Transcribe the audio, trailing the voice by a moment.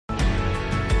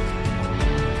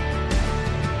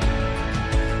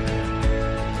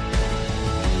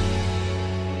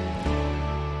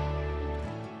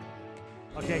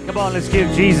Come on, let's give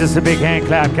Jesus a big hand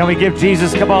clap. Can we give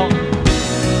Jesus, come on?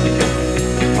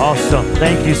 Awesome.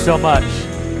 Thank you so much.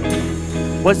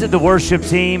 Was it the worship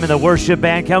team and the worship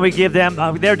band? Can we give them,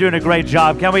 they're doing a great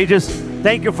job. Can we just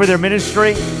thank you for their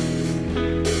ministry?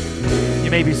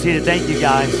 You may be seated. Thank you,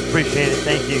 guys. Appreciate it.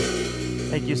 Thank you.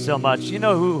 Thank you so much. You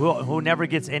know who never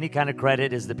gets any kind of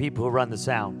credit is the people who run the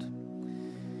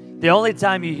sound. The only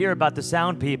time you hear about the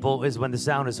sound people is when the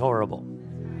sound is horrible.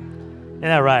 Isn't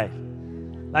that right?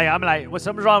 Like, I'm like, well,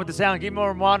 something's wrong with the sound. Give me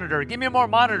more monitor. Give me more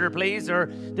monitor, please. Or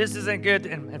this isn't good.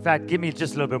 And in fact, give me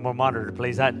just a little bit more monitor,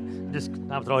 please. I'm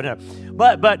throwing it up.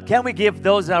 But can we give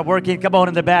those that are working, come on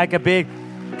in the back, a big,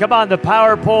 come on, the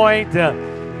PowerPoint,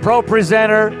 the Pro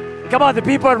Presenter. Come on, the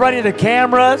people that are running the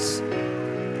cameras.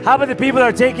 How about the people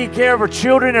that are taking care of our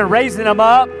children and raising them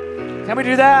up? Can we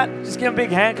do that? Just give them a big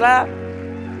hand clap.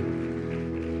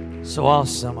 So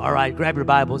awesome. All right, grab your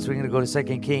Bibles. We're going to go to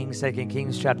 2 Kings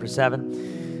chapter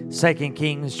 7. 2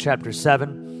 Kings chapter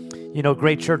 7. You know,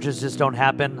 great churches just don't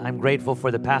happen. I'm grateful for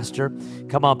the pastor.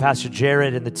 Come on, Pastor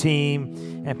Jared and the team.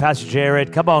 And Pastor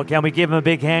Jared, come on, can we give him a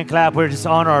big hand clap? We're just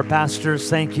honor our pastors.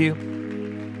 Thank you.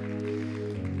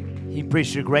 He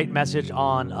preached a great message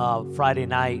on Friday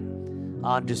night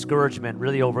on discouragement,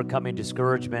 really overcoming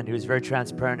discouragement. He was very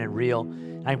transparent and real.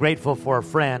 I'm grateful for a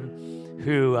friend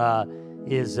who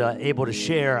is able to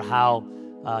share how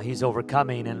he's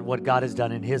overcoming and what God has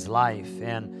done in his life.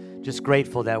 And just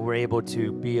grateful that we're able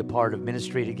to be a part of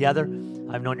ministry together.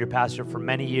 I've known your pastor for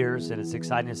many years, and it's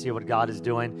exciting to see what God is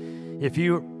doing. If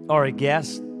you are a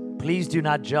guest, please do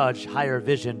not judge Higher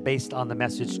Vision based on the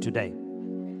message today.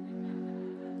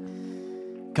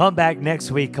 Come back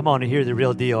next week. Come on to hear the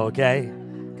real deal, okay?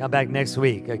 Come back next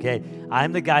week, okay?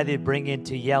 I'm the guy they bring in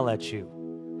to yell at you.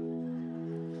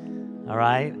 All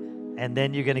right? And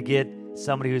then you're going to get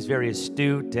somebody who's very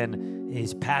astute and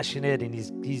he's passionate and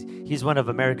he's one of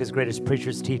America's greatest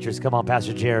preachers, teachers. Come on,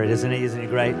 Pastor Jared, isn't he? Isn't he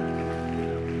great?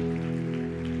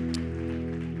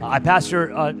 I pastor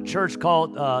a church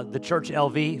called the Church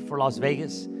LV for Las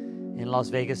Vegas, in Las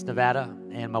Vegas, Nevada.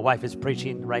 And my wife is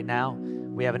preaching right now.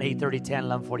 We have an 8:30, 10,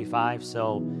 11:45.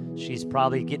 So she's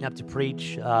probably getting up to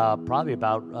preach probably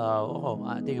about,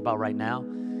 I think about right now.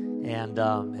 And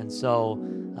so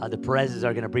the Perez's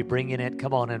are going to be bringing it.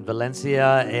 Come on, in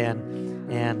Valencia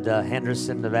and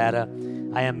Henderson, Nevada.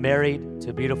 I am married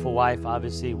to a beautiful wife,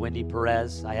 obviously, Wendy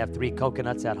Perez. I have 3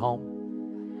 coconuts at home.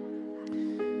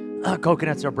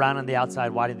 Coconuts are brown on the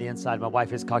outside, white on the inside. My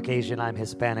wife is Caucasian. I'm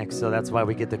Hispanic, so that's why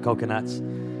we get the coconuts.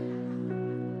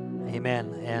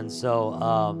 Amen. And so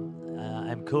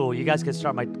I'm cool. You guys can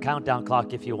start my countdown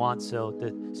clock if you want. So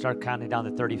to start counting down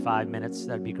to 35 minutes,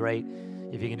 that'd be great.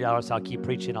 If you can do it, I'll keep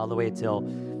preaching all the way till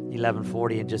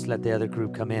 11:40 and just let the other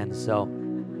group come in. So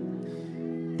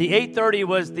the 8:30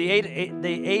 was the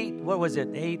 8, what was it?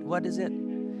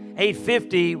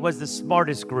 8:50 was the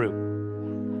smartest group.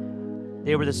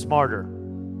 They were the smarter.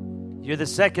 You're the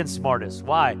second smartest.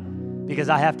 Why? Because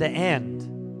I have to end.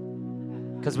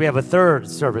 Because we have a third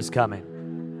service coming.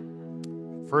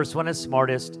 First one is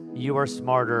smartest. You are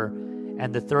smarter.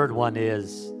 And the third one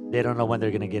is they don't know when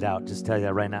they're going to get out. Just tell you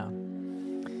that right now.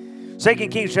 2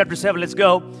 Kings chapter 7, let's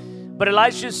go. But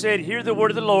Elisha said, hear the word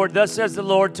of the Lord. Thus says the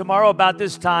Lord, tomorrow about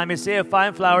this time, a seah of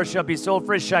fine flour shall be sold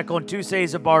for a shekel, and 2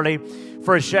 seahs of barley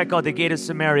for a shekel at the gate of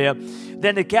Samaria.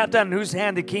 Then the captain on whose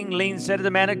hand the king leaned said to the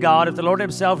man of God, if the Lord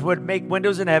himself would make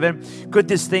windows in heaven, could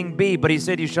this thing be? But he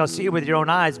said, you shall see it with your own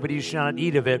eyes, but you shall not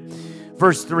eat of it.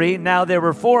 Verse 3, now there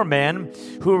were 4 men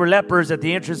who were lepers at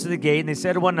the entrance of the gate, and they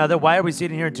said to one another, why are we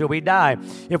sitting here until we die?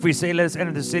 If we say, let us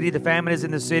enter the city, the famine is in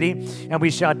the city, and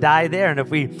we shall die there. And if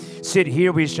we sit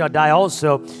here, we shall die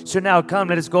also. So now come,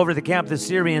 let us go over to the camp of the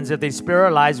Syrians. If they spare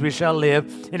our lives, we shall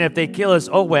live. And if they kill us,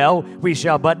 oh well, we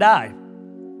shall but die.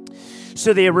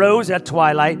 So they arose at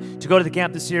twilight to go to the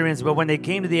camp of the Syrians. But when they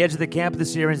came to the edge of the camp of the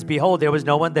Syrians, behold, there was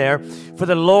no one there. For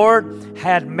the Lord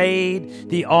had made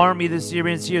the army of the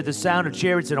Syrians hear the sound of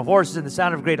chariots and horses and the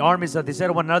sound of great armies. So they said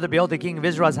to one another, behold, the king of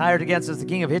Israel has hired against us the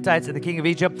king of Hittites and the king of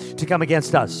Egypt to come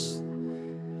against us.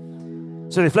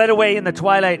 So they fled away in the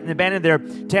twilight and abandoned their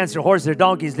tents, their horses, their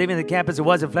donkeys, leaving the camp as it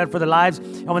was, and fled for their lives.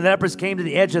 And when the lepers came to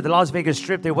the edge of the Las Vegas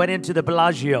Strip, they went into the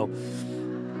Bellagio.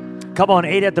 Come on,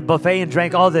 ate at the buffet and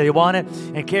drank all that they wanted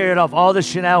and carried off all the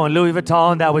Chanel and Louis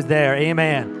Vuitton that was there.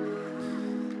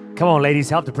 Amen. Come on, ladies,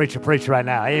 help the preacher preach right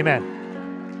now. Amen.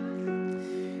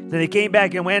 Then they came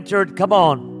back and entered, come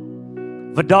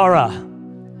on, Vadara.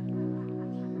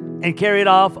 and carried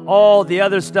off all the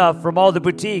other stuff from all the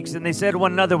boutiques. And they said to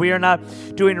one another, we are not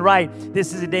doing right.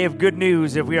 This is a day of good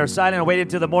news. If we are silent and wait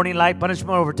until the morning light, punishment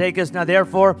will overtake us. Now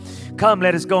therefore, come,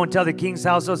 let us go and tell the king's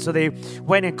household. So they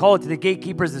went and called to the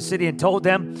gatekeepers of the city and told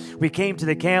them, we came to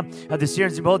the camp of the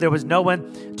Syrians, and behold, there was no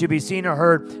one to be seen or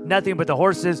heard, nothing but the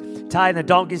horses tied and the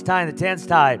donkeys tied and the tents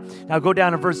tied. Now go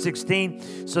down to verse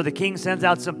 16. So the king sends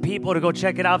out some people to go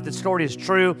check it out if the story is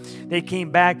true. They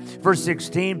came back. Verse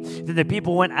 16. Then the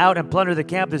people went out and plundered the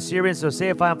camp of the Syrians. So say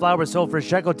a fine flour was sold for a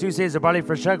shekel, 2 seahs of barley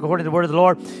for a shekel, according to the word of the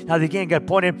Lord. Now the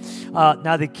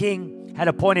king had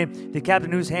appointed the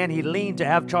captain whose hand he leaned to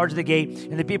have charge of the gate,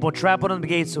 and the people trampled on the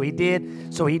gate. So he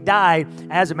did. So he died,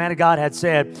 as the man of God had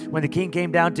said, when the king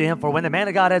came down to him. For when the man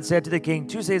of God had said to the king,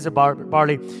 2 seahs of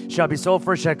barley shall be sold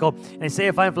for a shekel, and a seah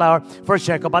of fine flour for a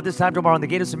shekel. About this time tomorrow, on the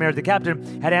gate of Samaria, the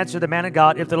captain had answered the man of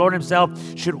God, if the Lord himself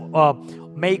should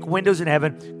make windows in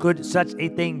heaven, could such a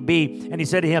thing be? And he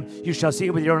said to him, you shall see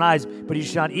it with your own eyes, but you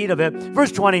shall not eat of it.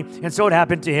 Verse 20, and so it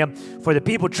happened to him, for the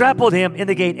people trampled him in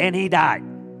the gate, and he died.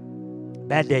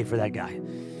 Bad day for that guy.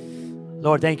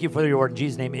 Lord, thank you for your word. In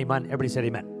Jesus' name, amen. Everybody said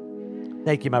amen.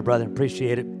 Thank you, my brother.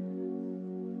 Appreciate it.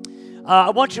 I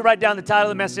want you to write down the title of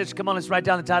the message. Come on, let's write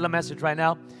down the title of the message right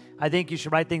now. I think you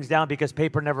should write things down because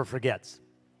paper never forgets.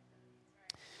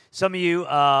 Some of you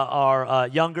are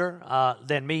younger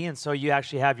than me, and so you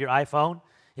actually have your iPhone.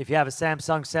 If you have a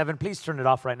Samsung 7, please turn it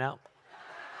off right now.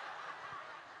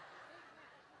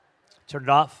 Turn it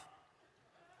off.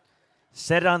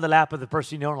 Set it on the lap of the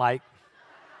person you don't like,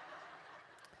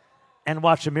 and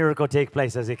watch a miracle take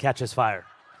place as it catches fire.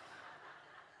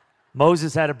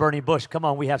 Moses had a burning bush. Come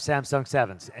on, we have Samsung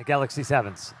 7s, Galaxy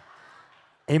 7s.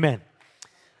 Amen.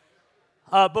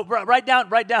 But write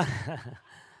down.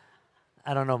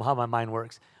 I don't know how my mind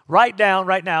works. Write down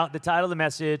right now, the title of the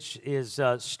message is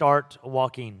Start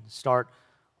Walking. Start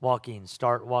Walking.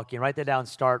 Start Walking. Write that down,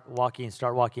 Start Walking.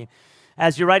 Start Walking.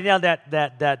 As you're writing down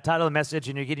that title of the message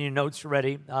and you're getting your notes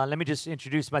ready, let me just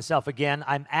introduce myself again.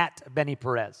 I'm at Benny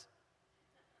Perez.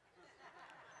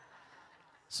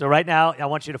 So right now, I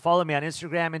want you to follow me on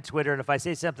Instagram and Twitter, and if I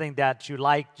say something that you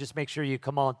like, just make sure you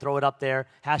come on, throw it up there,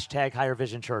 hashtag Higher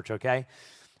Vision Church, okay?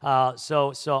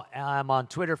 So I'm on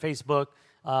Twitter, Facebook,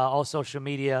 all social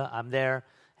media. I'm there,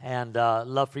 and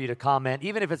love for you to comment.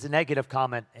 Even if it's a negative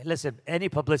comment, listen, any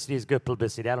publicity is good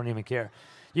publicity. I don't even care.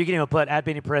 You can even put at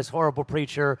Benny Perez, horrible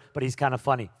preacher, but he's kind of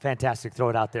funny. Fantastic. Throw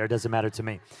it out there. It doesn't matter to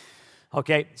me.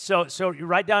 Okay, so you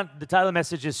write down, the title of the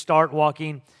message is Start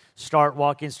Walking, Start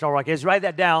Walking, Start Walking. As you write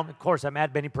that down, of course, I'm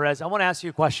at Benny Perez. I want to ask you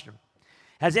a question.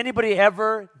 Has anybody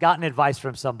ever gotten advice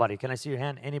from somebody? Can I see your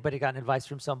hand? Anybody gotten advice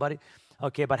from somebody?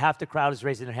 Okay, but half the crowd is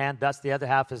raising their hand. Thus, the other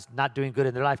half is not doing good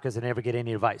in their life because they never get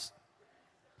any advice.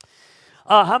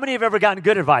 How many have ever gotten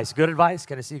good advice? Good advice?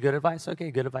 Can I see good advice?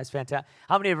 Okay, good advice, fantastic.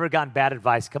 How many have ever gotten bad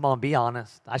advice? Come on, be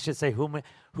honest. I should say,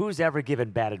 who's ever given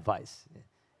bad advice?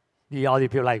 All you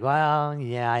people are like, well,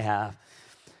 yeah, I have.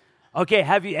 Okay,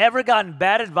 have you ever gotten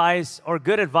bad advice or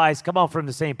good advice, come on, from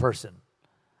the same person?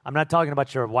 I'm not talking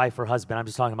about your wife or husband. I'm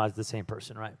just talking about the same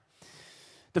person, right?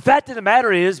 The fact of the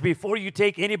matter is, before you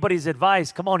take anybody's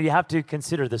advice, come on, you have to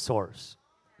consider the source.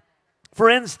 For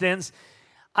instance,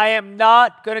 I am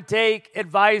not going to take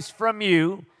advice from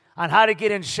you on how to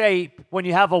get in shape when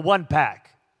you have a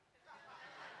 1-pack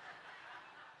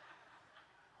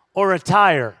or a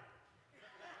tire.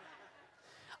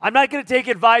 I'm not going to take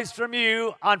advice from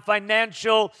you on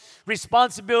financial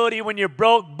responsibility when you're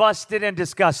broke, busted, and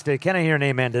disgusted. Can I hear an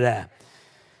amen to that?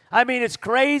 I mean, it's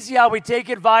crazy how we take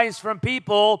advice from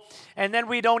people and then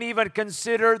we don't even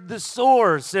consider the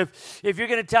source. If you're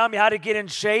going to tell me how to get in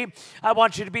shape, I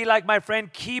want you to be like my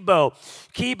friend Kibo.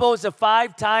 Kibo is a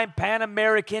 5-time Pan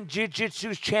American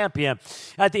Jiu-Jitsu champion.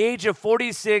 At the age of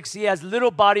 46, he has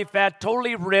little body fat,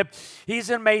 totally ripped. He's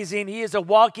amazing. He is a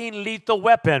walking lethal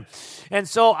weapon. And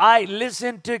so I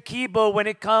listen to Kibo when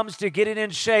it comes to getting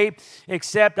in shape,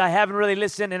 except I haven't really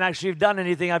listened and actually done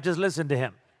anything. I've just listened to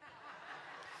him.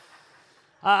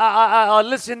 I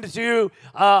listen to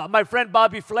my friend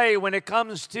Bobby Flay when it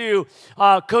comes to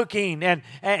cooking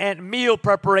and meal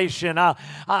preparation.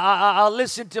 I'll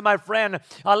listen to my friend.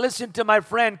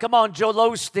 Come on, Joel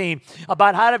Osteen,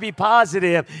 about how to be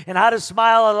positive and how to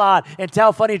smile a lot and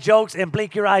tell funny jokes and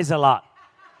blink your eyes a lot.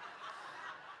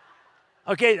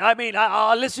 Okay, I mean,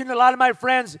 I'll listen to a lot of my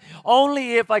friends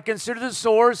only if I consider the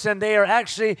source and they are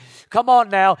actually, come on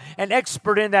now, an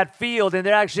expert in that field and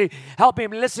they're actually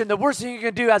helping me. Listen, the worst thing you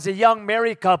can do as a young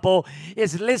married couple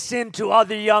is listen to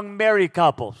other young married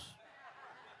couples.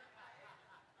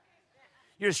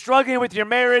 You're struggling with your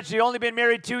marriage. You've only been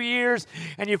married 2 years,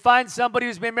 and you find somebody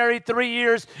who's been married 3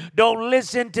 years. Don't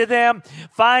listen to them.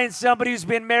 Find somebody who's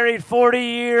been married 40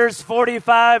 years,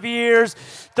 45 years,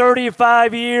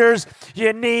 35 years.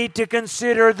 You need to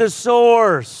consider the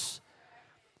source.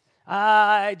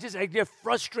 It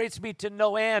frustrates me to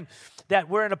no end that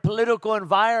we're in a political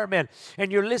environment,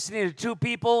 and you're listening to two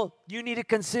people. You need to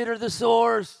consider the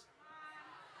source.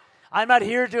 I'm not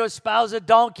here to espouse a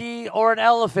donkey or an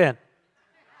elephant.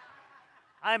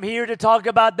 I'm here to talk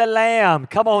about the Lamb.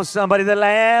 Come on, somebody, the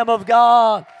Lamb of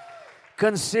God.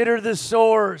 Consider the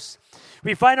source.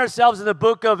 We find ourselves in the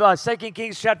book of 2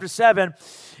 Kings chapter 7,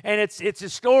 and it's a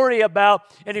story about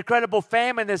an incredible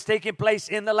famine that's taking place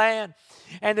in the land.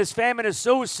 And this famine is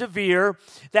so severe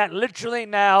that literally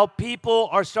now people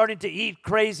are starting to eat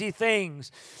crazy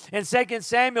things. In 2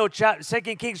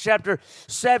 Kings chapter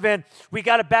 7, we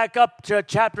got to back up to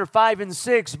chapter 5 and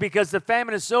 6 because the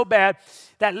famine is so bad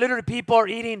that literally people are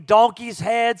eating donkeys'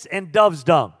 heads and dove's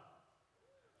dung.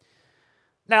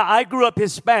 Now, I grew up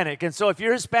Hispanic, and so if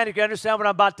you're Hispanic, you understand what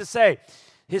I'm about to say.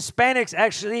 Hispanics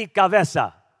actually eat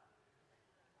cabeza.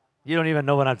 You don't even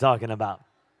know what I'm talking about.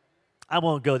 I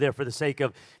won't go there for the sake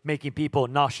of making people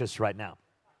nauseous right now.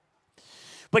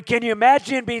 But can you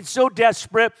imagine being so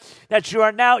desperate that you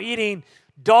are now eating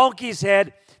donkey's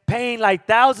head, paying like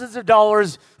thousands of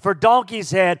dollars for donkey's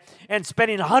head, and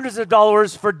spending hundreds of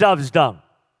dollars for dove's dung?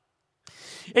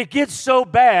 It gets so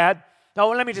bad.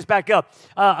 Now, let me just back up.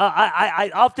 I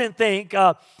often think,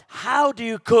 how do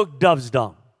you cook dove's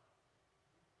dung?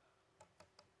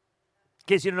 In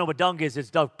case you don't know what dung is, it's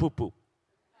dove poo-poo.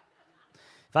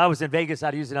 If I was in Vegas,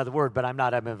 I'd use another word, but I'm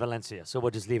not. I'm in Valencia, so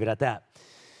we'll just leave it at that.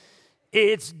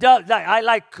 I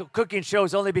like cooking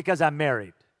shows only because I'm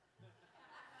married.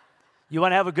 You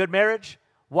want to have a good marriage?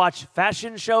 Watch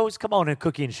fashion shows. Come on, and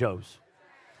cooking shows.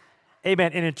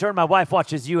 Amen. And in turn, my wife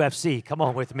watches UFC. Come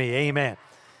on with me. Amen.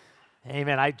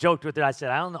 Amen. I joked with her. I said,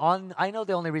 I know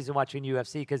the only reason watching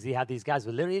UFC because you have these guys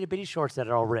with little itty-bitty shorts that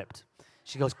are all ripped.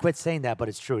 She goes, quit saying that, but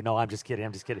it's true. No, I'm just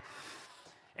kidding.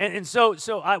 And so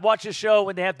I watch a show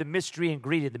when they have the mystery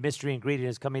ingredient. The mystery ingredient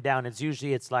is coming down.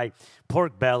 It's like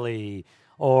pork belly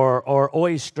or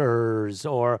oysters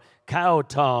or cow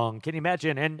tongue. Can you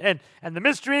imagine? And the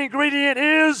mystery ingredient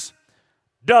is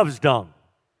dove's dung.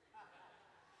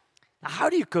 Now,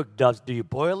 how do you cook dove's? Do you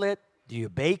boil it? Do you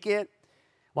bake it?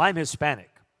 Well, I'm Hispanic.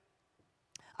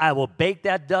 I will bake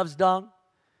that dove's dung,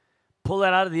 pull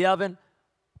it out of the oven,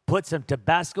 put some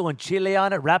Tabasco and chili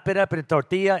on it, wrap it up in a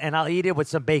tortilla, and I'll eat it with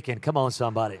some bacon. Come on,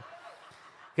 somebody.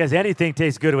 Because anything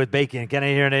tastes good with bacon. Can I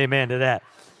hear an amen to that?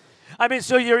 I mean,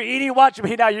 so you're eating, watch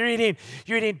me now, you're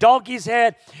eating donkey's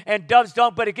head and dove's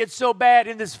dung, but it gets so bad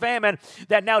in this famine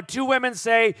that now two women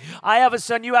say, I have a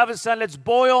son, you have a son, let's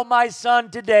boil my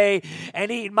son today and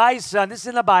eat my son. This is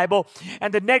in the Bible.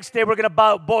 And the next day we're going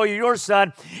to boil your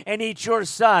son and eat your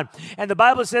son. And the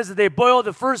Bible says that they boil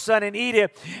the first son and eat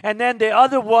it, and then the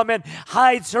other woman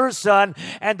hides her son,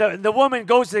 and the woman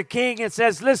goes to the king and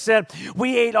says, listen,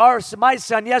 we ate my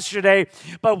son yesterday,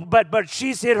 but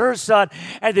she's hid her son,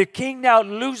 and the king now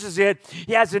loses it.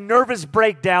 He has a nervous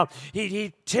breakdown.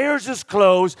 He tears his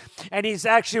clothes, and he's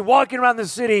actually walking around the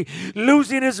city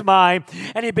losing his mind,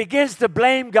 and he begins to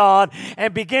blame God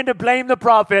and begin to blame the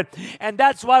prophet, and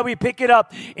that's why we pick it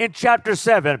up in chapter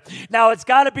 7. Now, it's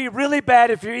got to be really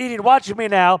bad if you're eating, watch me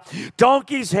now,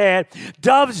 donkey's head,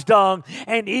 dove's dung,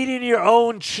 and eating your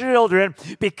own children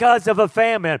because of a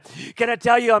famine. Can I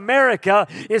tell you, America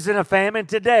is in a famine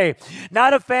today.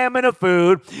 Not a famine of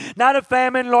food, not a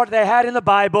famine, Lord, they had in the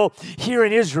Bible here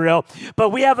in Israel, but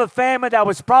we have a famine that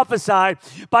was prophesied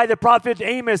by the prophet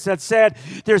Amos that said,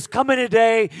 there's coming a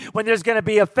day when there's going to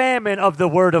be a famine of the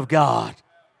word of God.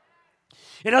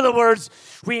 In other words,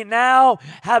 we now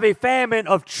have a famine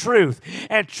of truth,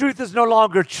 and truth is no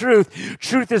longer truth.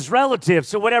 Truth is relative.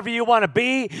 So whatever you want to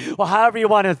be, or however you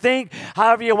want to think,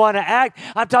 however you want to act,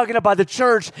 I'm talking about the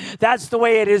church, that's the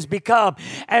way it has become.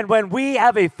 And when we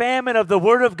have a famine of the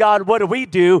word of God, what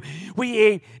do? We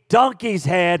eat donkey's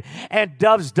head and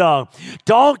dove's dung.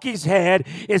 Donkey's head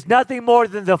is nothing more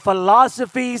than the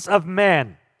philosophies of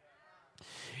men.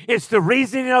 It's the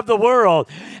reasoning of the world.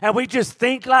 And we just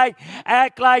think like,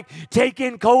 act like, take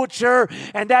in culture,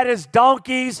 and that is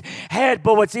donkey's head.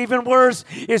 But what's even worse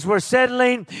is we're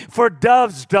settling for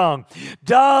dove's dung.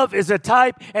 Dove is a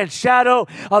type and shadow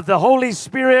of the Holy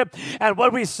Spirit. And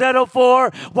what we settle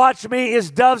for, watch me, is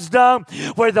dove's dung,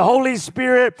 where the Holy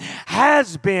Spirit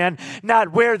has been,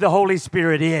 not where the Holy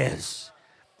Spirit is.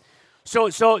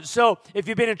 So if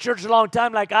you've been in church a long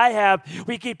time like I have,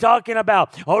 we keep talking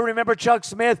about, remember Chuck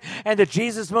Smith and the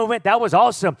Jesus movement? That was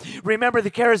awesome. Remember the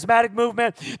charismatic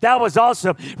movement? That was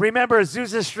awesome. Remember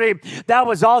Azusa Street? That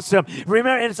was awesome.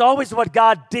 Remember, and it's always what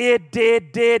God did.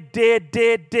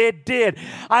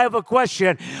 I have a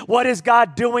question. What is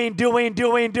God doing?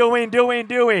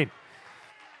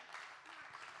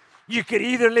 You could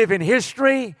either live in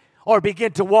history or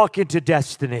begin to walk into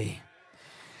destiny.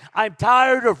 I'm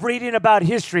tired of reading about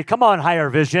history. Come on, Higher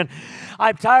Vision.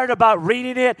 I'm tired about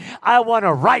reading it. I want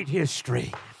to write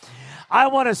history. I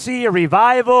want to see a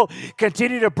revival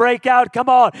continue to break out. Come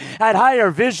on, at Higher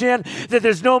Vision, that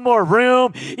there's no more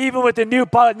room. Even with the new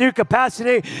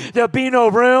capacity, there'll be no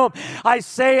room.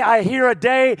 I hear a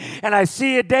day, and I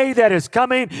see a day that is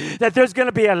coming, that there's going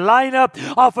to be a lineup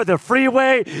off of the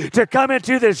freeway to come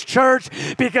into this church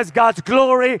because God's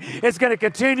glory is going to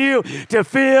continue to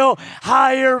fill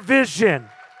Higher Vision.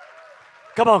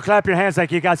 Come on, clap your hands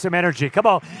like you got some energy. Come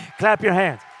on, clap your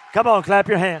hands. Come on, clap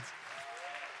your hands.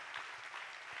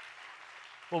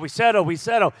 Well, we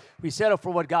settle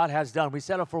for what God has done. We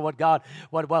settle for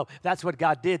that's what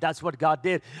God did. That's what God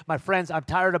did. My friends, I'm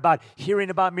tired about hearing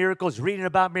about miracles, reading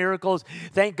about miracles.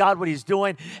 Thank God what He's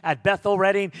doing at Bethel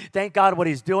Redding. Thank God what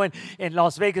He's doing in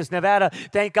Las Vegas, Nevada.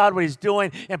 Thank God what He's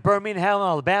doing in Birmingham,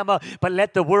 Alabama. But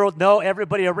let the world know,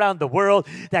 everybody around the world,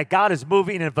 that God is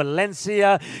moving in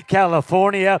Valencia,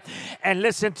 California. And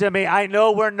listen to me, I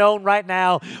know we're known right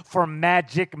now for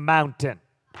Magic Mountain.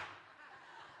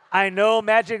 I know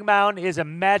Magic Mountain is a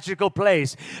magical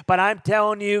place, but I'm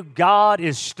telling you, God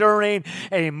is stirring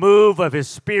a move of His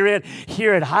Spirit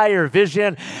here at Higher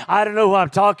Vision. I don't know who I'm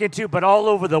talking to, but all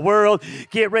over the world,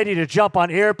 get ready to jump on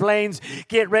airplanes.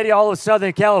 Get ready all of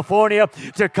Southern California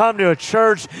to come to a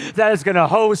church that is going to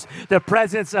host the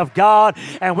presence of God.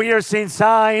 And we are seeing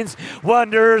signs,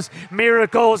 wonders,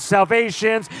 miracles,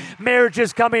 salvations,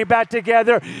 marriages coming back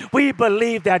together. We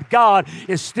believe that God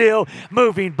is still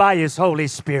moving by His Holy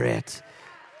Spirit.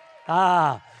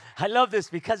 I love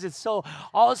this because it's so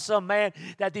awesome, man,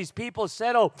 that these people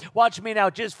settle, watch me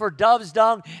now, just for dove's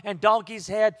dung and donkey's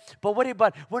head. But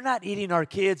we're not eating our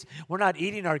kids. We're not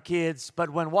eating our kids.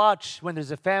 But when there's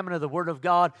a famine of the Word of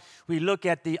God, we look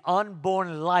at the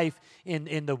unborn life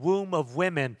in the womb of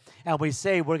women, and we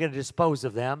say we're going to dispose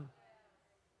of them.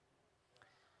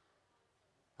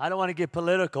 I don't want to get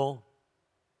political.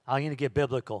 I'm going to get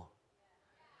biblical.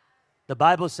 The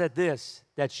Bible said this,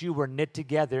 that you were knit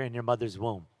together in your mother's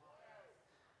womb.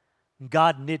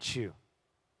 God knit you.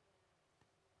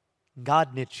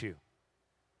 God knit you.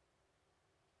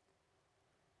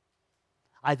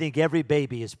 I think every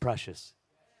baby is precious.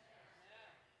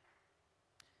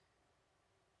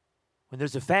 When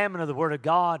there's a famine of the Word of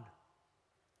God,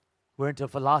 we're into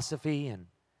philosophy and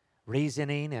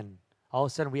reasoning, and all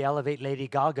of a sudden we elevate Lady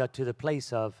Gaga to the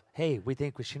place of, hey, we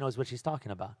think she knows what she's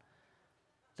talking about.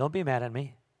 Don't be mad at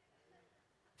me.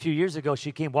 A few years ago,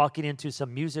 she came walking into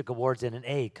some music awards in an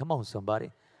A. Come on, somebody.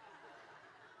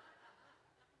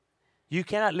 You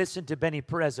cannot listen to Benny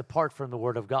Perez apart from the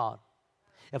Word of God.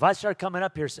 If I start coming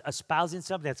up here espousing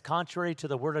something that's contrary to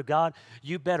the Word of God,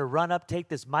 you better run up, take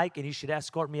this mic, and you should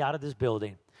escort me out of this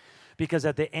building. Because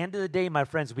at the end of the day, my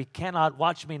friends, we cannot,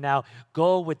 watch me now,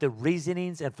 go with the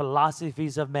reasonings and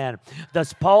philosophies of men.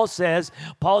 Thus Paul says,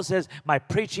 my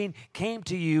preaching came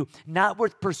to you not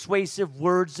with persuasive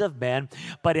words of men,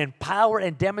 but in power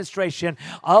and demonstration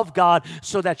of God,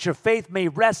 so that your faith may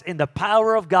rest in the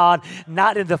power of God,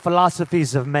 not in the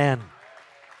philosophies of men.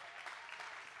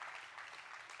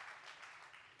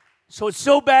 So it's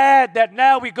so bad that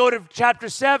now we go to chapter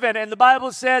 7, and the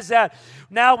Bible says that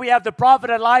now we have the prophet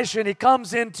Elisha, and he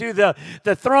comes into the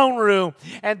throne room,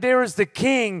 and there is the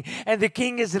king, and the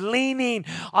king is leaning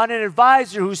on an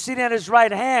advisor who's sitting at his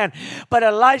right hand. But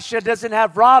Elisha doesn't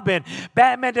have Robin.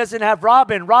 Batman doesn't have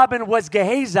Robin. Robin was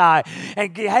Gehazi,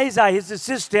 and Gehazi, his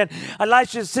assistant,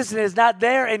 Elisha's assistant, is not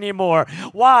there anymore.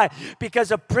 Why?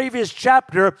 Because a previous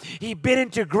chapter, he bit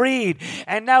into greed,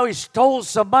 and now he stole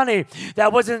some money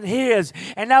that wasn't his.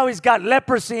 And now he's got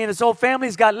leprosy, and his whole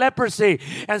family's got leprosy.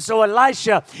 And so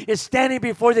Elisha is standing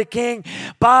before the king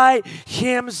by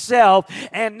himself,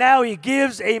 and now he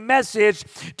gives a message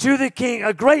to the king,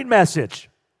 a great message.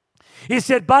 He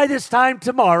said, by this time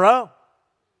tomorrow,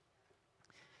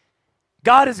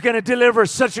 God is going to deliver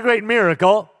such a great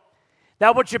miracle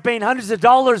that what you're paying hundreds of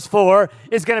dollars for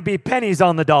is going to be pennies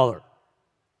on the dollar.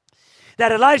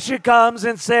 That Elisha comes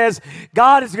and says,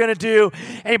 God is going to do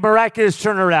a miraculous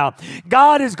turnaround.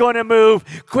 God is going to move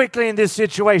quickly in this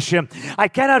situation. I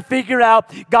cannot figure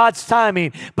out God's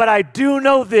timing, but I do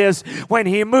know this: when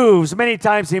He moves, many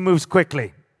times He moves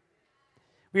quickly.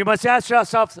 We must ask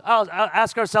ourselves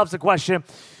the question,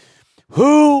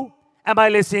 who am I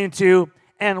listening to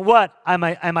and what am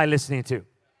I listening to?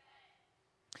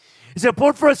 It's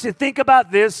important for us to think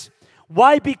about this.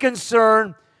 Why be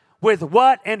concerned with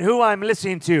what and who I'm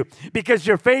listening to? Because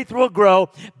your faith will grow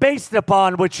based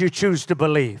upon what you choose to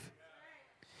believe.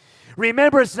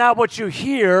 Remember, it's not what you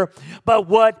hear, but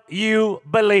what you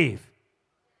believe.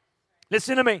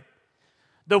 Listen to me.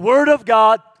 The Word of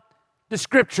God, the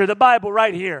Scripture, the Bible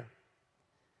right here,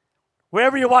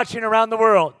 wherever you're watching around the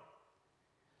world,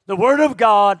 the Word of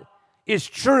God is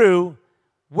true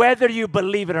whether you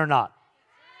believe it or not.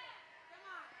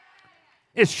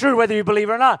 It's true whether you believe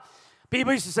it or not.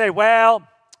 People used to say, well,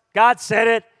 God said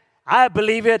it, I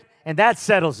believe it, and that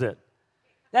settles it.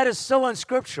 That is so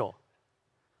unscriptural.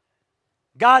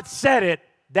 God said it,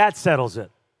 that settles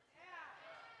it.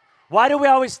 Why do we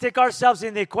always stick ourselves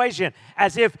in the equation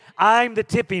as if I'm the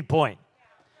tipping point?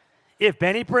 If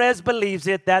Benny Perez believes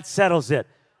it, that settles it.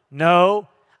 No,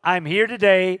 I'm here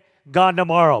today, gone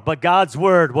tomorrow, but God's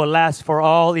word will last for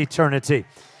all eternity.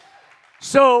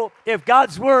 So if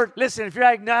God's word, listen, if you're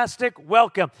agnostic,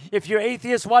 welcome. If you're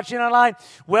atheist watching online,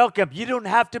 welcome. You don't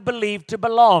have to believe to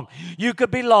belong. You could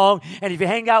belong, and if you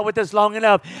hang out with us long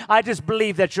enough, I just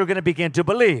believe that you're going to begin to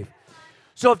believe.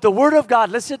 So if the word of God,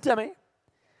 listen to me,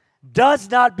 does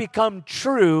not become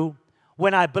true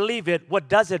when I believe it, what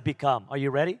does it become? Are you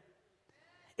ready?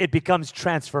 It becomes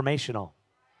transformational.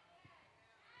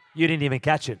 You didn't even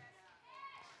catch it.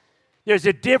 There's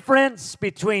a difference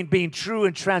between being true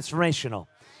and transformational.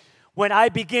 When I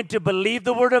begin to believe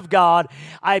the Word of God,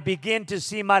 I begin to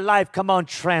see my life come on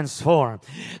transformed.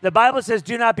 The Bible says,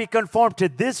 do not be conformed to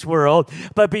this world,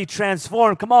 but be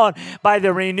transformed, come on, by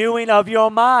the renewing of your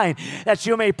mind, that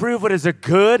you may prove what is a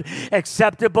good,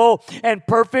 acceptable, and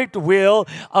perfect will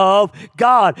of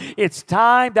God. It's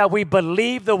time that we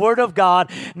believe the Word of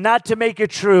God, not to make it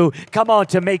true, come on,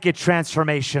 to make it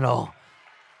transformational.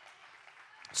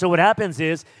 So what happens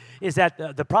is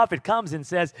that the prophet comes and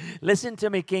says, listen to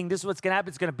me, king, this is what's going to happen.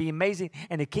 It's going to be amazing.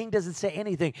 And the king doesn't say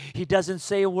anything. He doesn't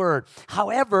say a word.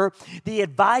 However, the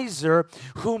advisor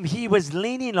whom he was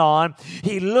leaning on,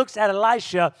 he looks at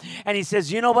Elisha and he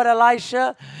says, you know what,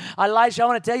 Elisha? Elisha, I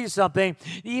want to tell you something.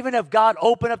 Even if God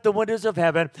opened up the windows of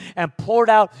heaven and poured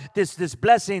out this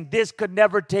blessing, this could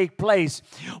never take place.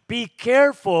 Be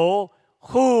careful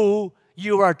who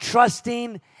you are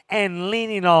trusting and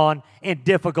leaning on in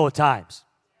difficult times.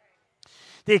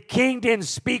 The king didn't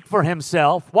speak for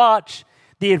himself. Watch,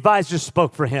 the advisor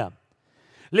spoke for him.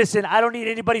 Listen, I don't need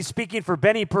anybody speaking for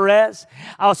Benny Perez.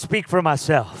 I'll speak for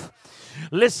myself.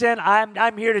 Listen,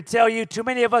 I'm here to tell you, too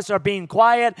many of us are being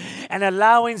quiet and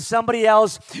allowing somebody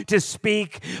else to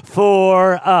speak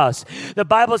for us. The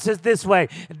Bible says this way.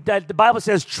 The Bible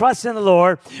says, trust in the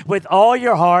Lord with all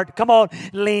your heart. Come on,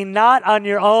 lean not on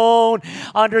your own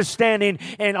understanding.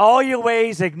 In all your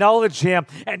ways, acknowledge him,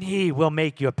 and he will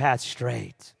make your path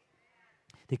straight.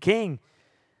 The king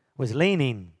was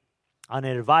leaning on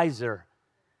an advisor.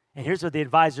 And here's what the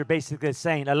advisor basically is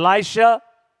saying. Elisha,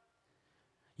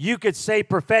 you could say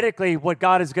prophetically what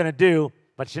God is going to do,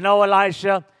 but you know,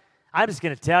 Elisha, I'm just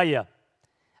going to tell you,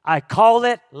 I call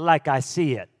it like I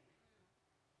see it.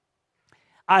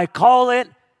 I call it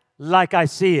like I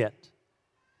see it.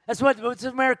 That's what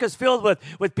America's filled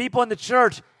with people in the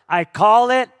church. I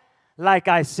call it like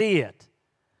I see it.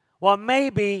 Well,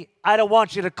 maybe I don't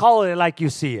want you to call it like you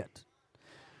see it.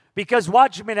 Because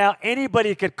watch me now,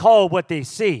 anybody could call what they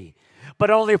see. But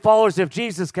only followers of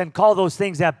Jesus can call those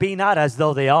things that be not as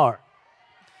though they are.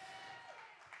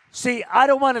 See, I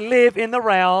don't want to live in the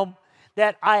realm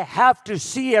that I have to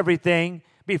see everything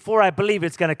before I believe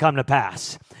it's going to come to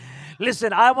pass.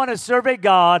 Listen, I want to serve a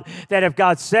God that if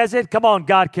God says it, come on,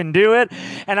 God can do it.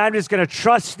 And I'm just going to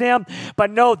trust him.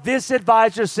 But no, this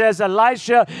advisor says,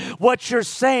 Elisha, what you're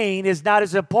saying is not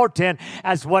as important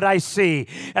as what I see.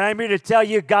 And I'm here to tell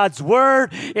you God's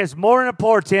word is more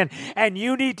important. And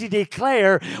you need to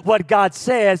declare what God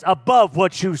says above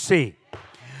what you see.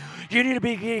 You need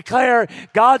to declare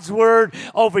God's word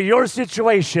over your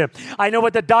situation. I know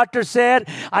what the doctor said.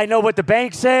 I know what the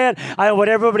bank said. I know what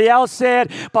everybody else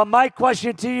said. But my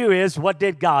question to you is, what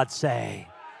did God say?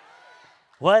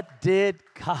 What did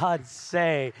God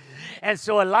say? And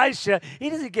so Elisha, he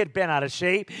doesn't get bent out of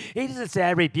shape. He doesn't say,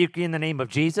 I rebuke you in the name of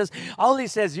Jesus. All he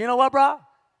says, you know what, bro?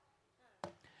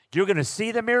 You're going to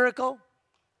see the miracle,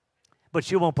 but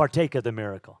you won't partake of the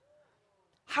miracle.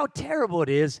 How terrible it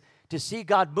is to see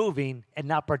God moving and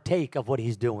not partake of what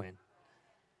he's doing.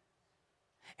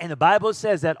 And the Bible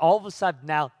says that all of a sudden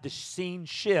now the scene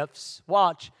shifts,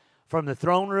 watch, from the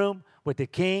throne room with the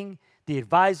king, the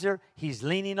advisor he's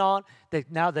leaning on.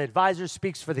 Now the advisor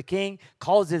speaks for the king,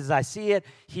 calls it as I see it.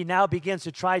 He now begins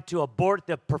to try to abort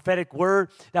the prophetic word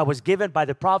that was given by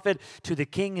the prophet to the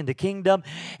king in the kingdom.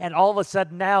 And all of a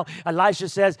sudden now, Elisha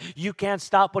says, you can't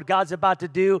stop what God's about to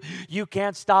do. You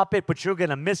can't stop it, but you're going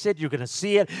to miss it. You're going to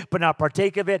see it, but not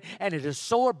partake of it. And it is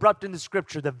so abrupt in the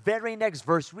scripture. The very next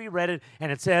verse, we read it,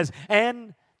 and it says,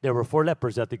 and there were 4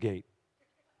 lepers at the gate.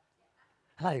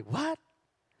 Like, what?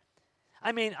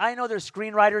 I mean, I know there's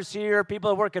screenwriters here, people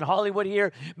that work in Hollywood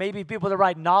here, maybe people that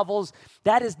write novels.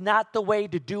 That is not the way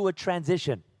to do a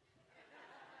transition.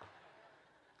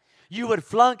 You would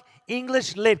flunk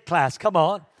English lit class. Come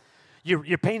on.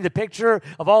 You're painting the picture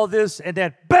of all this, and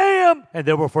then bam, and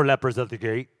there were 4 lepers at the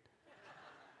gate.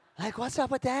 Like, what's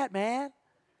up with that, man?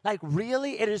 Like,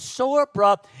 really? It is so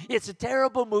abrupt. It's a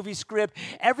terrible movie script.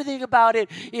 Everything about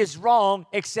it is wrong,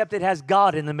 except it has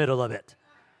God in the middle of it.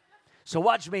 So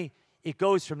watch me. It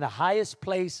goes from the highest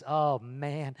place, oh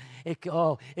man, it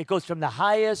goes from the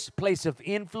highest place of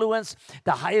influence,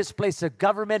 the highest place of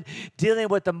government, dealing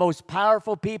with the most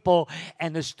powerful people,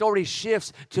 and the story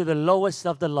shifts to the lowest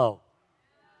of the low,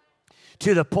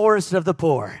 to the poorest of the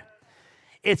poor.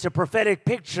 It's a prophetic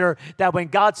picture that when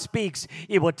God speaks,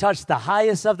 it will touch the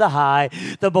highest of the high,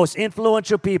 the most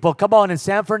influential people, come on, in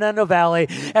San Fernando Valley,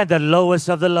 and the lowest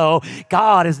of the low.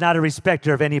 God is not a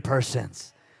respecter of any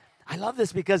persons. I love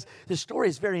this because the story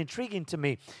is very intriguing to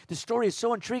me. The story is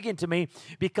so intriguing to me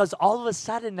because all of a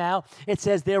sudden now it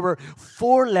says there were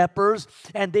 4 lepers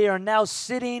and they are now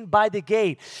sitting by the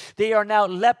gate. They are now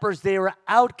lepers. They are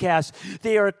outcasts.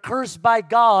 They are cursed by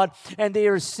God and they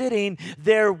are sitting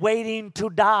there waiting to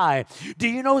die. Do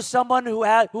you know someone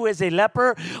who is a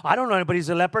leper? I don't know anybody who's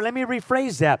a leper. Let me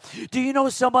rephrase that. Do you know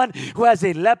someone who has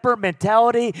a leper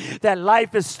mentality that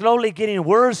life is slowly getting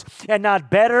worse and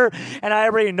not better? And I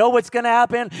already know what's going to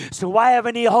happen, so why have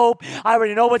any hope? I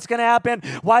already know what's going to happen.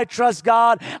 Why trust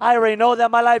God? I already know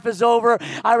that my life is over.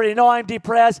 I already know I'm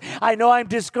depressed. I know I'm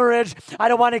discouraged. I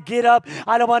don't want to get up.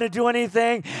 I don't want to do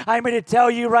anything. I'm going to tell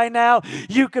you right now,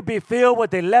 you could be filled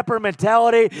with a leper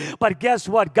mentality, but guess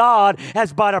what? God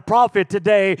has brought a prophet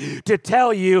today to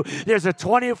tell you there's a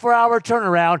 24-hour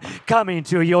turnaround coming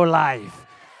to your life.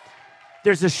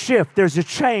 There's a shift. There's a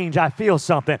change. I feel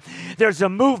something. There's a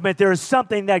movement. There is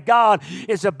something that God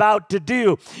is about to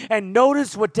do. And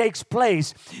notice what takes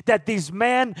place, that these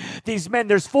men,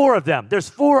 there's 4 of them. There's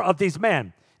 4 of these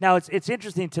men. Now, it's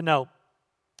interesting to note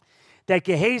that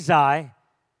Gehazi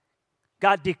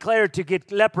got declared to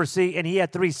get leprosy, and he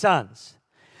had 3 sons.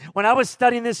 When I was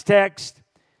studying this text,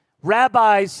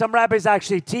 some rabbis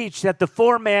actually teach that the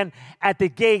 4 men at the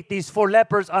gate, these 4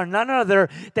 lepers, are none other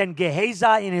than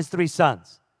Gehazi and his 3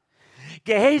 sons.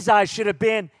 Gehazi should have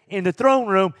been in the throne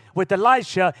room with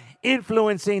Elisha,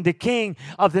 influencing the king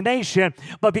of the nation.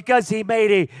 But because he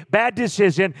made a bad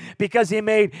decision, because he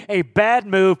made a bad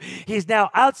move, he's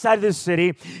now outside of the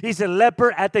city. He's a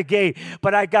leper at the gate.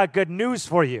 But I got good news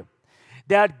for you,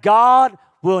 that God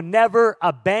will never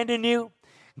abandon you.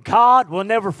 God will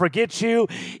never forget you,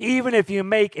 even if you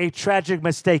make a tragic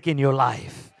mistake in your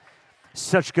life.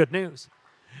 Such good news.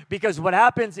 Because what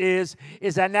happens is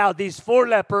that now these 4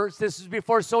 lepers, this is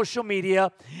before social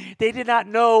media, they did not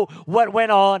know what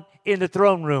went on in the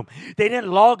throne room. They didn't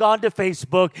log on to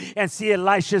Facebook and see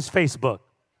Elisha's Facebook.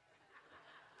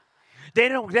 They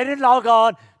didn't log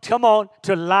on,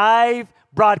 to live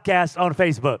broadcast on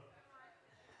Facebook.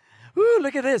 Woo,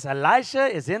 look at this. Elisha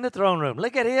is in the throne room.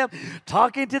 Look at him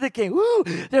talking to the king. Woo,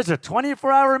 there's a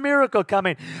 24-hour miracle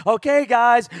coming. Okay,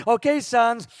 guys. Okay,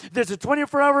 sons. There's a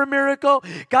 24-hour miracle.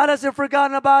 God hasn't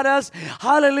forgotten about us.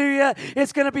 Hallelujah.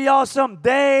 It's going to be awesome.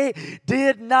 They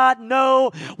did not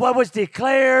know what was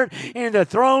declared in the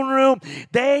throne room.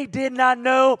 They did not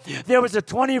know there was a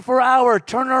 24-hour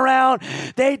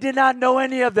turnaround. They did not know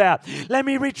any of that. Let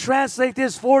me retranslate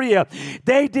this for you.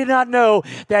 They did not know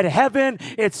that heaven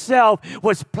itself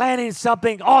was planning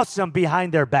something awesome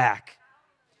behind their back.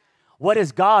 What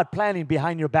is God planning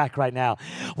behind your back right now?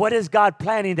 What is God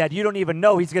planning that you don't even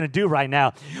know He's going to do right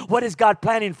now? What is God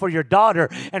planning for your daughter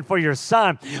and for your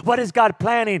son? What is God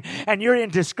planning? And you're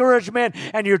in discouragement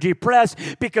and you're depressed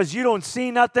because you don't see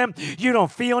nothing. You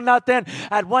don't feel nothing.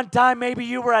 At one time, maybe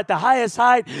you were at the highest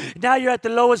height. Now you're at the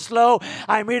lowest low.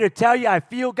 I'm here to tell you, I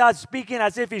feel God speaking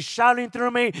as if He's shouting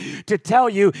through me to tell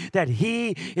you that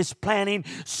He is planning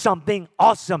something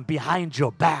awesome behind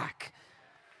your back.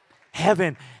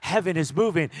 Heaven is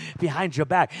moving behind your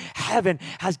back. Heaven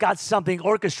has got something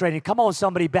orchestrating. Come on,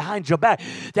 somebody, behind your back.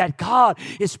 That God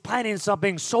is planning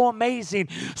something so amazing,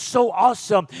 so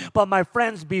awesome. But my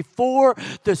friends, before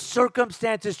the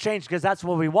circumstances change, because that's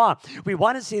what we want. We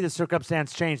want to see the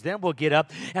circumstance change. Then we'll get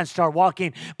up and start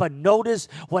walking. But notice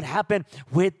what happened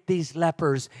with these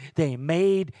lepers. They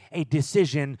made a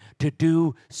decision to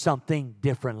do something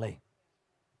differently.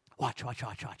 Watch. I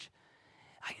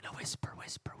can whisper.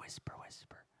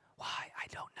 Why? I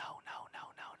don't know. No.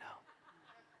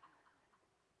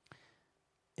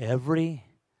 Every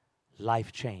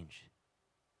life change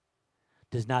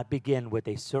does not begin with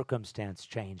a circumstance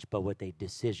change, but with a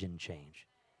decision change.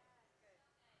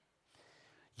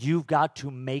 You've got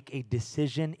to make a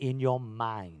decision in your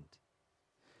mind.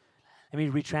 Let me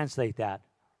retranslate that.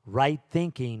 Right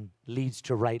thinking leads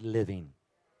to right living.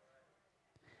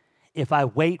 If I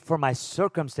wait for my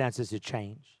circumstances to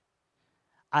change,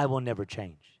 I will never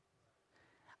change.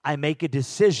 I make a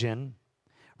decision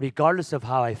regardless of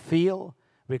how I feel,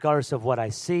 regardless of what I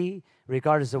see,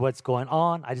 regardless of what's going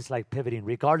on. I just like pivoting.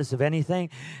 Regardless of anything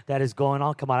that is going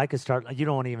on. Come on, I could start. You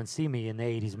don't want to even see me in the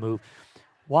 80s move.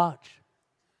 Watch.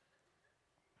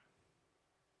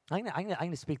 I'm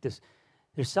going to speak this.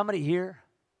 There's somebody here.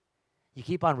 You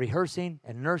keep on rehearsing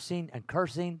and nursing and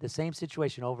cursing the same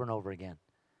situation over and over again.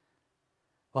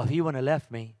 Well, if he wouldn't have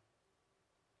left me,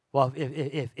 well,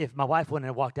 if my wife wouldn't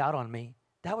have walked out on me,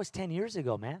 that was 10 years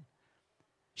ago, man.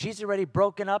 She's already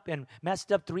broken up and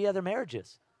messed up 3 other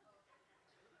marriages.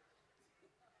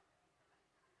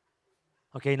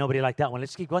 Okay, nobody liked that one.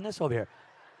 Let's keep going this over here.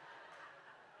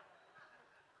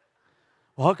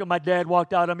 Well, how come my dad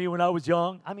walked out on me when I was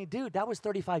young? I mean, dude, that was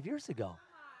 35 years ago.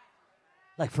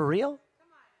 Like, for real?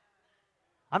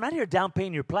 I'm not here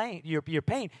downplaying your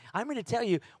pain. I'm going to tell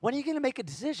you, when are you going to make a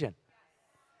decision?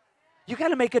 You got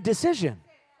to make a decision.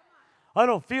 I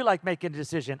don't feel like making a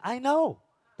decision. I know.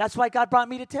 That's why God brought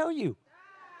me to tell you.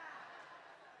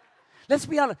 Let's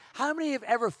be honest. How many have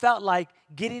ever felt like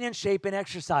getting in shape and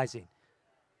exercising?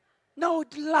 No,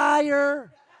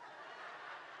 liar.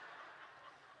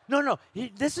 No.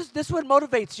 This is what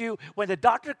motivates you when the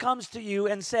doctor comes to you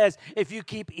and says, if you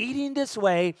keep eating this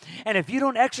way and if you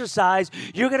don't exercise,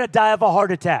 you're going to die of a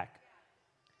heart attack.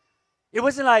 It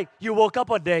wasn't like you woke up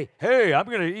one day, hey, I'm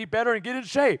going to eat better and get in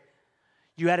shape.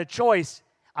 You had a choice.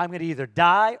 I'm going to either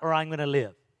die or I'm going to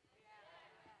live.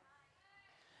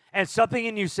 And something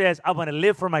in you says, I want to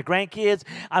live for my grandkids.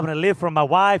 I want to live for my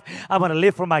wife. I want to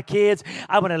live for my kids.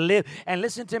 I want to live. And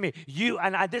listen to me.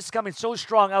 This is coming so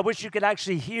strong. I wish you could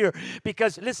actually hear.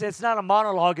 Because, listen, it's not a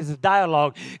monologue. It's a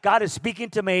dialogue. God is speaking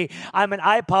to me. I'm an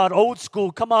iPod, old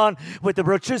school. Come on with the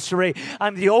rotisserie.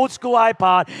 I'm the old school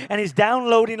iPod. And he's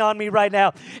downloading on me right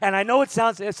now. And I know it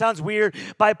sounds weird,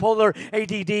 bipolar,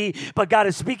 ADD. But God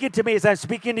is speaking to me as I'm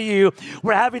speaking to you.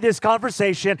 We're having this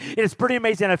conversation. It is pretty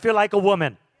amazing. I feel like a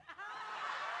woman.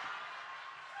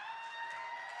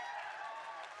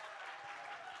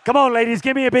 Come on, ladies.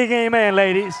 Give me a big amen,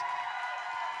 ladies.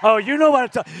 Oh, you know what I'm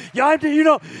talking.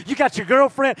 You got your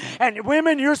girlfriend. And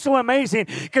women, you're so amazing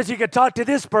because you can talk to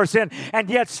this person and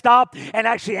yet stop and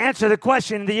actually answer the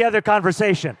question in the other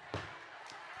conversation.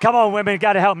 Come on, women,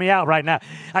 got to help me out right now.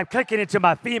 I'm clicking into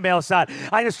my female side.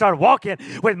 I just start walking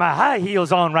with my high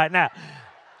heels on right now.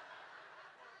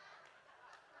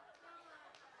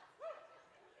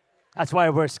 That's why I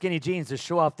wear skinny jeans to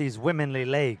show off these womanly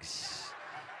legs.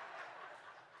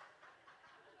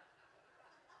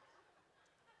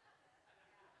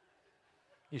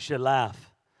 You should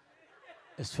laugh.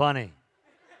 It's funny.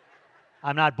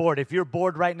 I'm not bored. If you're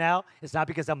bored right now, it's not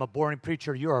because I'm a boring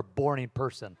preacher. You're a boring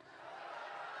person.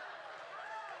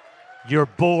 You're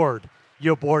bored.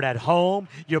 You're bored at home.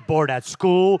 You're bored at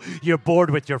school. You're bored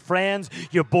with your friends.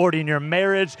 You're bored in your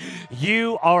marriage.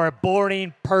 You are a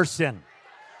boring person.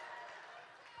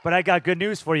 But I got good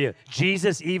news for you.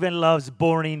 Jesus even loves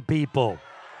boring people.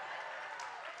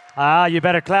 You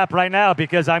better clap right now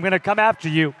because I'm going to come after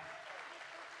you.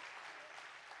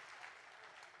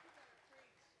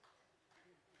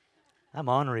 I'm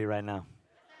ornery right now.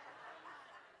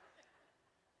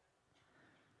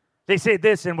 They say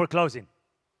this, and we're closing.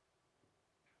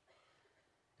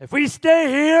 If we stay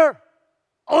here,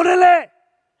 orale.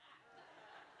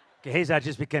 I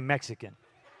just became Mexican.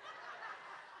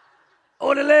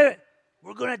 Orale,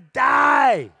 we're going to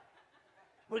die.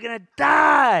 We're going to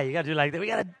die. You got to do like that. We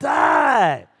got to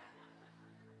die.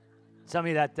 Some of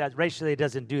you that racially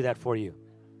doesn't do that for you.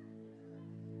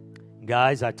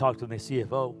 Guys, I talked with my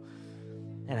CFO.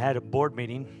 And had a board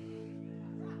meeting.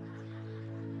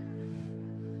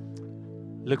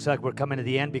 Looks like we're coming to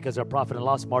the end because our profit and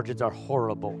loss margins are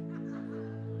horrible.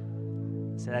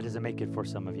 So that doesn't make it for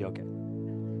some of you. Okay.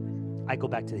 I go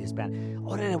back to the Hispanic.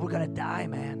 Oh, no, we're going to die,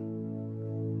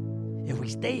 man. If we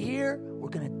stay here, we're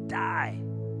going to die.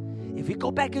 If we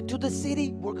go back into the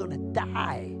city, we're going to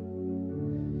die.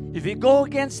 If we go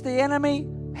against the enemy,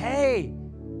 hey,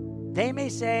 they may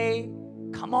say,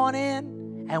 come on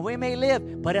in, and we may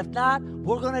live. But if not,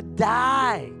 we're going to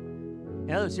die.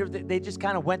 In other words, they just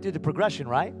kind of went through the progression,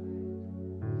 right?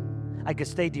 I could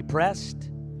stay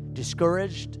depressed,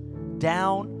 discouraged,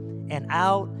 down, and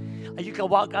out. You can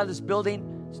walk out of this building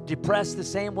depressed the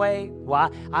same way.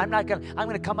 Well, I'm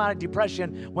going to come out of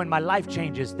depression when my life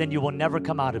changes. Then you will never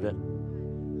come out of it.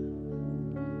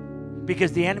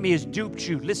 Because the enemy has duped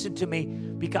you. Listen to me.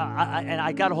 Because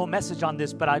I got a whole message on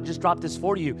this, but I just dropped this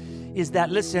for you. Is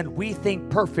that, listen, we think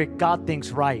perfect, God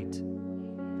thinks right.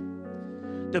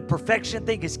 The perfection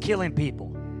thing is killing people.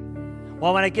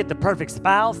 Well, when I get the perfect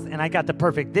spouse, and I got the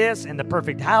perfect this, and the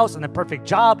perfect house, and the perfect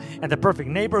job, and the perfect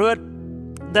neighborhood,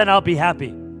 then I'll be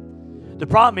happy. The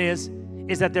problem is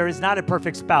that there is not a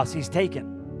perfect spouse. He's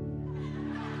taken.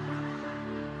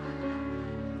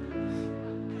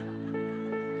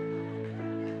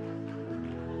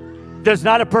 There's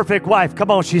not a perfect wife. Come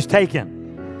on, she's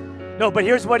taken. No, but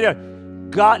here's what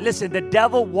God, listen, the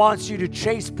devil wants you to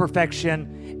chase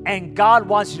perfection, and God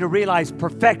wants you to realize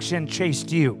perfection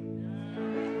chased you.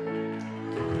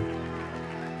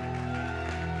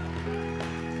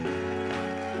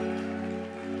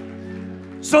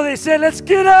 So they said, let's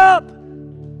get up.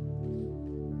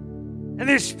 And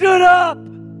they stood up.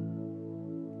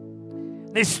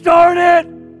 They started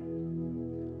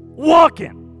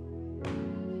walking.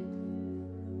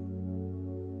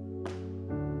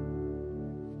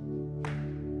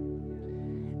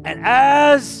 And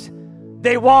as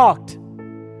they walked,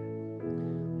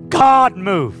 God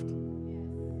moved.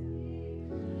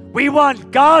 We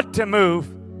want God to move,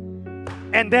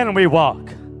 and then we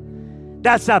walk.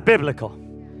 That's not biblical.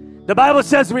 The Bible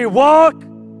says we walk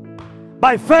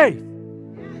by faith,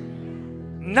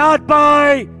 not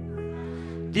by...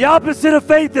 The opposite of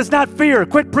faith is not fear.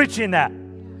 Quit preaching that.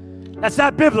 That's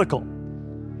not biblical.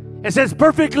 It says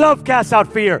perfect love casts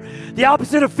out fear. The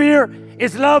opposite of fear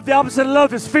is love. The opposite of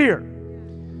love is fear.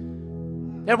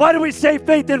 And why do we say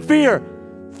faith and fear?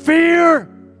 Fear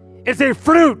is a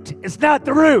fruit. It's not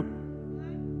the root.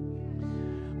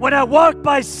 When I walk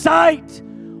by sight,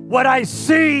 what I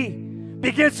see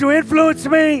begins to influence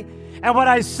me, and what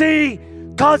I see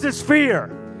causes fear.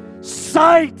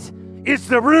 Sight is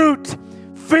the root.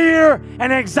 Fear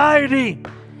and anxiety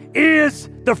is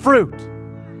the fruit.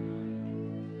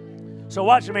 So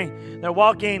watch me. They're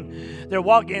walking,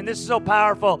 and this is so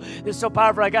powerful. This is so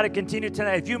powerful. I got to continue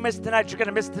tonight. If you miss tonight, you're going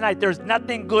to miss tonight. There's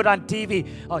nothing good on TV.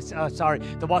 Oh, sorry.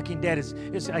 The Walking Dead is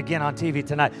again on TV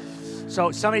tonight.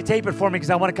 So somebody tape it for me because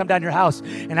I want to come down to your house.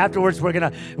 And afterwards we're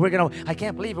gonna, I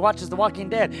can't believe he watches The Walking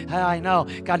Dead. I know.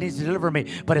 God needs to deliver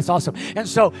me, but it's awesome. And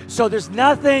so there's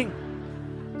nothing.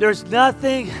 I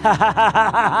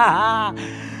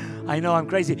know I'm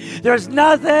crazy. There's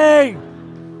nothing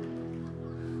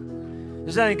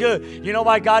good. You know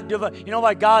why God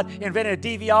invented a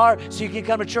DVR? So you can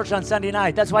come to church on Sunday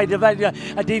night. That's why he invented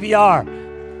a DVR.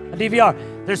 A DVR.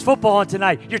 There's football on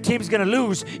tonight. Your team's going to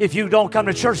lose if you don't come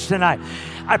to church tonight.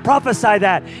 I prophesy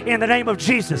that in the name of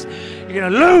Jesus. You're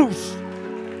going to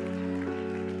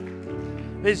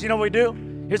lose. You know what we do?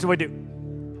 Here's what we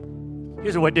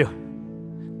do.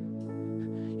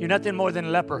 You're nothing more than a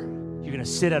leper. You're going to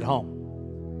sit at home.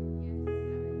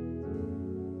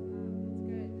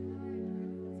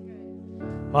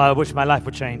 Well, I wish my life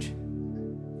would change.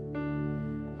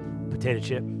 Potato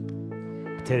chip.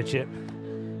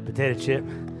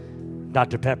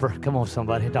 Dr. Pepper. Come on,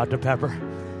 somebody. Dr.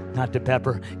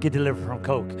 Pepper. Get delivered from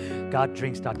Coke. God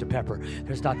drinks Dr. Pepper.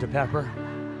 There's Dr. Pepper.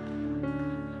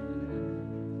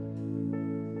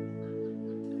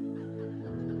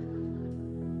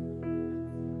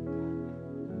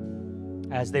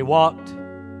 As they walked,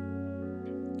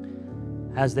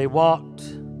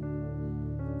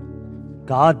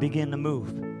 God began to move.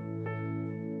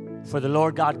 For the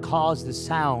Lord God caused the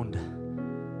sound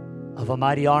of a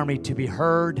mighty army to be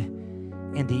heard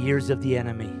in the ears of the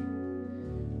enemy.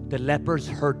 The lepers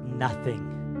heard nothing.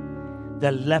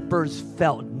 The lepers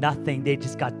felt nothing. They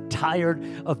just got tired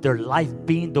of their life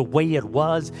being the way it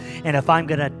was. And if I'm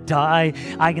going to die,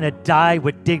 I'm going to die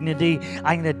with dignity.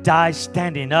 I'm going to die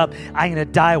standing up. I'm going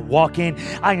to die walking.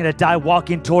 I'm going to die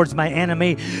walking towards my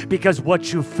enemy, because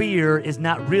what you fear is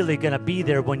not really going to be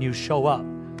there when you show up.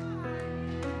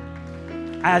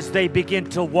 As they begin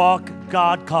to walk,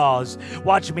 God calls.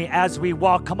 Watch me as we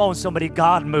walk. Come on, somebody,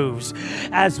 God moves.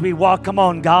 As we walk, come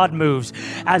on, God moves.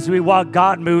 As we walk,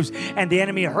 God moves. And the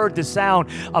enemy heard the sound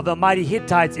of the mighty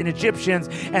Hittites and Egyptians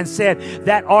and said,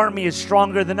 that army is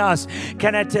stronger than us.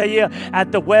 Can I tell you,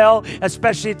 at the well,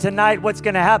 especially tonight, what's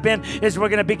going to happen is we're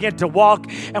going to begin to walk.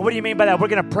 And what do you mean by that? We're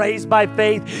going to praise by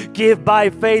faith, give by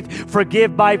faith,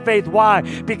 forgive by faith. Why?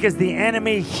 Because the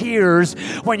enemy hears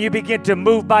when you begin to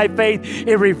move by faith.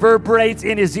 It reverberates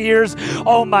in his ears.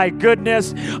 Oh my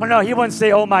goodness. Oh no, he wouldn't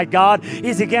say, oh my God.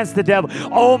 He's against the devil.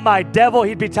 Oh my devil.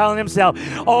 He'd be telling himself,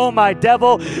 oh my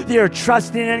devil, they're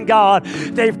trusting in God.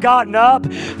 They've gotten up.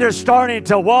 They're starting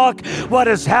to walk. What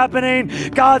is happening?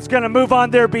 God's going to move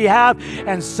on their behalf,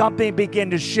 and something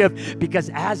begin to shift, because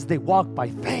as they walk by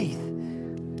faith,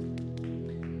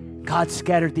 God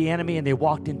scattered the enemy and they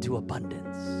walked into abundance.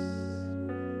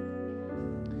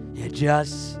 You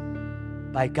just,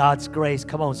 by God's grace,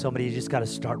 come on, somebody, you just got to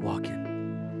start walking.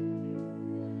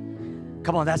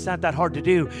 Come on, that's not that hard to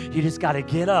do. You just got to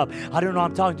get up. I don't know who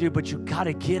I'm talking to, but you got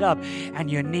to get up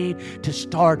and you need to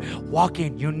start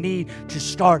walking. You need to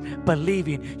start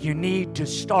believing. You need to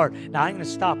start. Now, I'm going to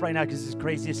stop right now because it's the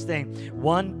craziest thing.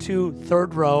 1, 2,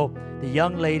 third row, the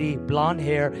young lady, blonde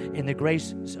hair, in the gray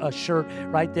shirt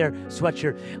right there,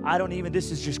 sweatshirt. This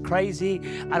is just crazy.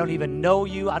 I don't even know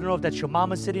you. I don't know if that's your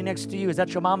mama sitting next to you. Is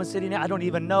that your mama sitting there? I don't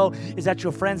even know. Is that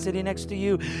your friend sitting next to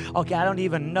you? Okay, I don't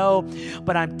even know.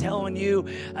 But I'm telling you,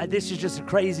 this is just the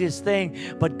craziest thing.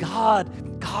 But God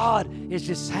is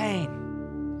just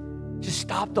saying, just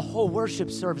stop the whole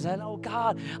worship service. And oh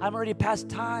God, I'm already past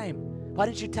time. Why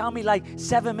didn't you tell me like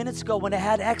 7 minutes ago when I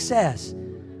had excess?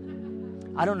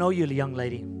 I don't know you, young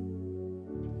lady,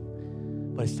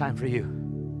 but it's time for you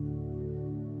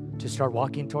to start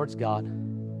walking towards God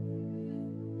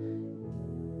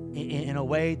in a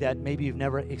way that maybe you've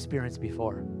never experienced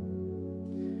before.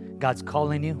 God's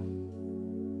calling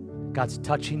you. God's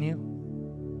touching you.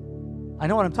 I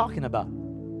know what I'm talking about.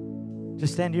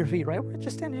 Just stand to your feet, right?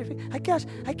 Just stand to your feet. I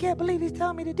can't believe he's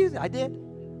telling me to do that. I did.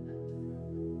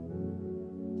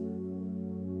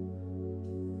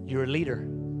 You're a leader.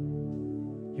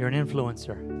 You're an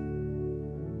influencer.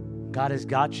 God has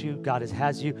got you. God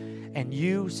has you. And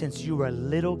you, since you were a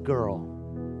little girl,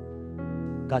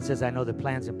 God says, I know the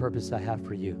plans and purpose I have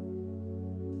for you.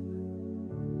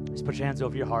 Just put your hands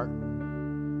over your heart.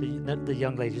 The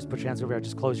young lady, just put your hands over your heart.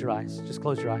 Just close your eyes. Just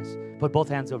close your eyes. Put both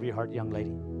hands over your heart, young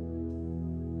lady.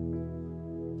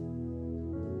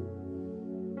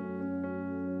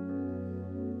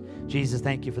 Jesus,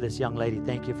 thank you for this young lady.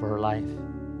 Thank you for her life.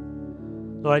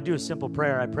 Lord, I do a simple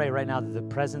prayer. I pray right now that the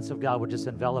presence of God would just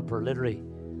envelop her literally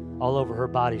all over her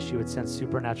body. She would sense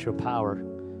supernatural power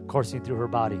coursing through her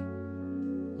body.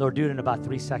 Lord, do it in about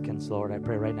 3 seconds, Lord. I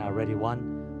pray right now. Ready?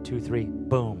 1, 2, 3.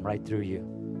 Boom, right through you.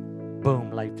 Boom,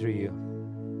 right through you.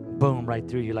 Boom, right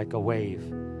through you like a wave.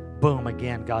 Boom,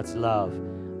 again, God's love.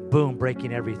 Boom,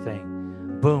 breaking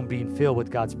everything. Boom, being filled with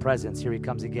God's presence. Here he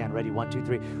comes again. Ready? 1, 2,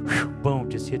 3. Whew,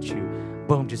 boom, just hit you.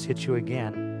 Boom, just hit you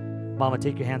again. Mama,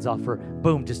 take your hands off her.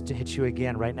 Boom, just to hit you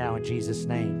again right now in Jesus'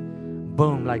 name.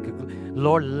 Boom,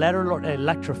 Lord, let her, Lord,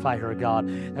 electrify her, God,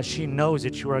 that she knows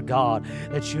that you are God,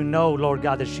 that you know, Lord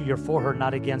God, that you're for her,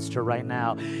 not against her right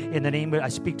now. In the name of, I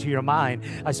speak to your mind,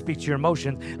 I speak to your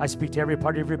emotions, I speak to every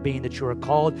part of your being that you are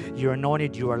called, you are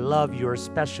anointed, you are loved, you are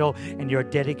special, and you are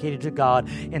dedicated to God.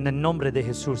 In the nombre de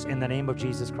Jesus, in the name of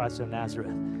Jesus Christ of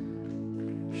Nazareth.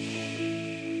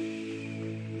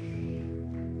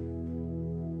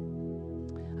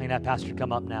 I'm going to have Pastor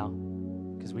come up now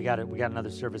because we got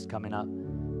another service coming up.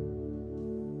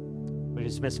 We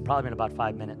dismiss probably in about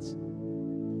 5 minutes.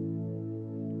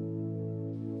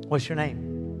 What's your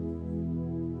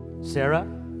name? Sarah?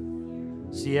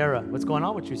 Sierra. What's going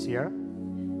on with you, Sierra?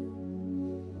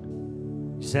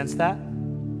 You sense that?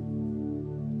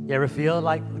 You ever feel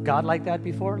like God like that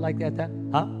before? Like that?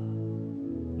 Huh?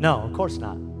 No, of course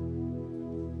not.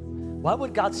 Why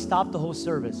would God stop the whole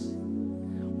service?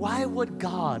 Why would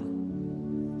God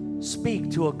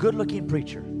speak to a good-looking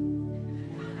preacher?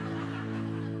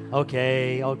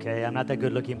 Okay, I'm not that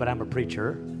good-looking, but I'm a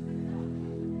preacher.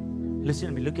 Listen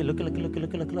to me. Look, and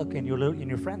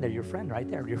your friend there, your friend right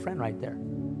there.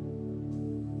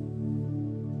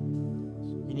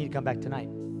 You need to come back tonight.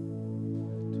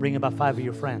 Bring about 5 of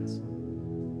your friends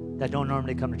that don't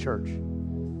normally come to church.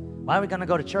 Why are we going to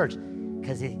go to church?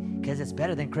 Because it's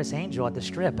better than Chris Angel at the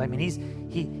Strip. I mean,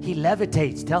 he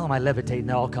levitates. Tell him I levitate, and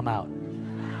they'll all come out.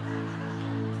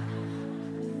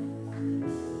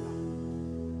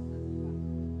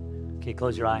 Okay,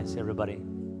 close your eyes, everybody.